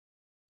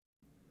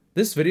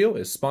This video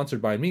is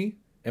sponsored by me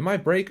and my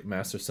brake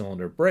master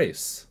cylinder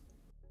brace.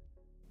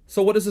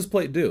 So what does this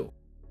plate do?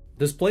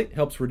 This plate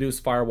helps reduce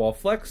firewall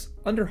flex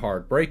under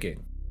hard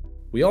braking.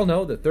 We all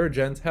know that 3rd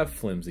gens have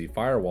flimsy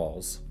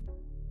firewalls.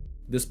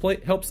 This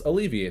plate helps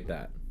alleviate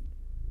that.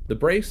 The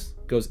brace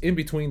goes in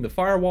between the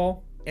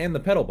firewall and the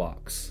pedal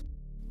box,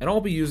 and I'll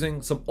be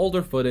using some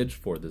older footage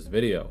for this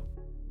video.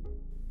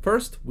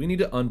 First, we need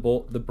to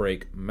unbolt the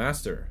brake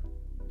master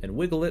and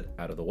wiggle it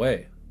out of the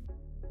way.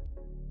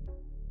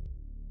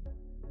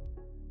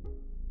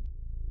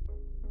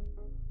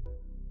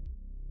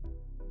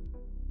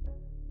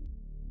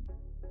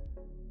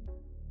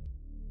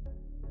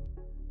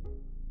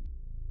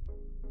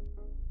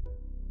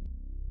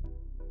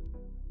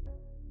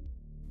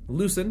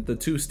 Loosen the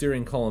 2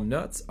 steering column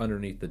nuts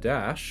underneath the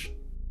dash.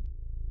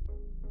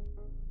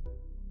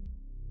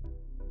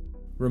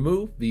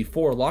 Remove the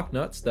 4 lock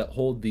nuts that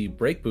hold the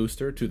brake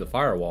booster to the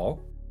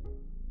firewall.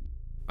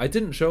 I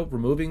didn't show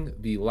removing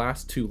the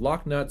last 2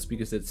 lock nuts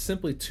because it's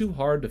simply too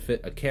hard to fit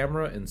a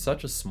camera in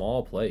such a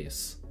small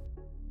place.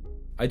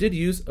 I did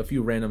use a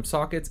few random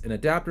sockets and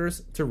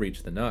adapters to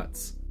reach the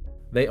nuts.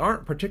 They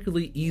aren't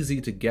particularly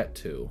easy to get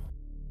to.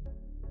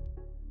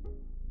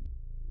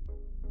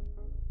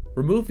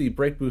 Remove the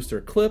brake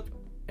booster clip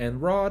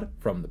and rod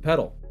from the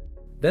pedal.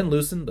 Then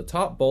loosen the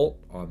top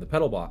bolt on the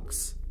pedal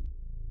box.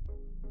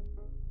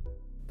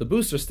 The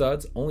booster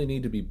studs only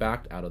need to be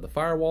backed out of the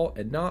firewall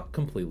and not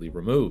completely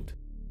removed.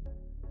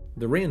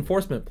 The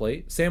reinforcement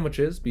plate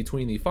sandwiches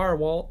between the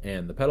firewall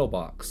and the pedal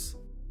box.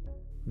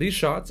 These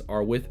shots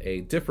are with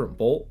a different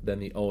bolt than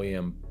the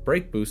OEM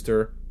brake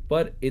booster,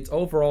 but it's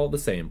overall the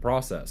same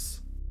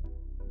process.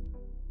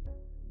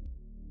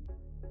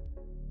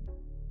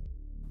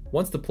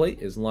 Once the plate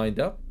is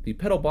lined up, the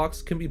pedal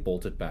box can be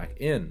bolted back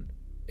in.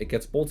 It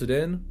gets bolted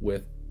in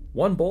with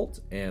 1 bolt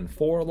and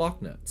 4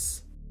 lock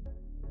nuts.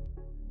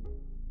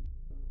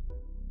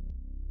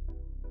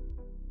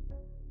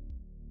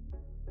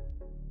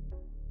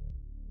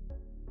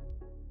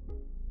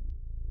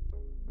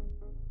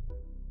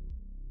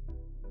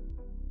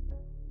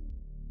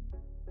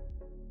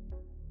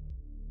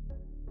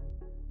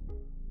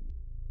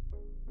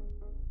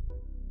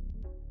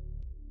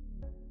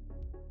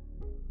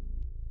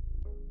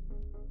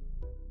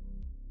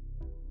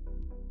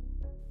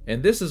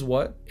 And this is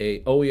what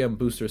a OEM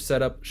booster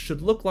setup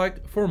should look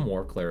like for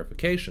more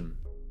clarification.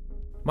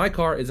 My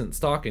car isn't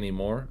stock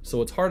anymore,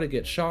 so it's hard to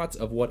get shots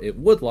of what it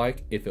would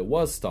like if it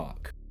was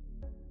stock.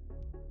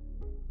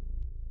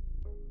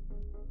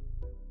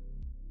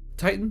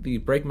 Tighten the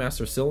brake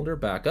master cylinder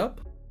back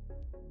up.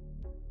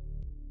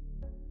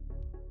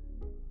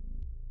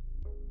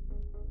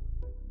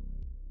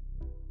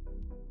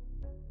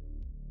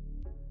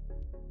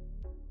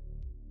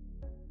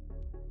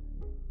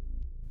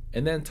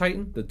 And then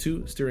tighten the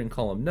 2 steering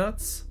column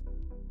nuts.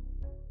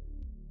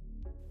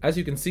 As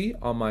you can see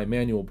on my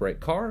manual brake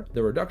car,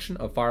 the reduction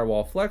of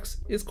firewall flex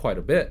is quite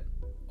a bit.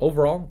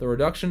 Overall, the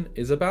reduction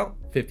is about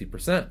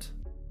 50%.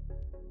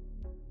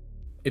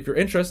 If you're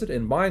interested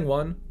in buying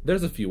one,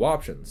 there's a few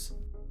options.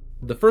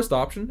 The first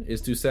option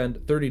is to send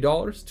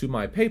 $30 to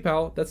my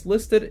PayPal that's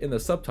listed in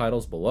the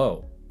subtitles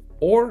below.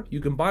 Or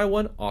you can buy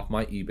one off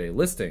my eBay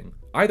listing.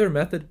 Either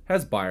method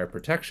has buyer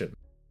protection.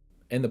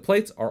 And the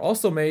plates are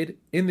also made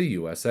in the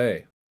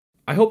USA.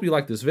 I hope you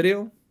liked this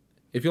video.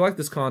 If you like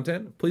this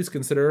content, please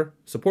consider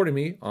supporting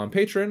me on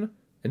Patreon,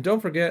 and don't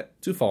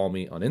forget to follow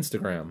me on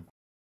Instagram.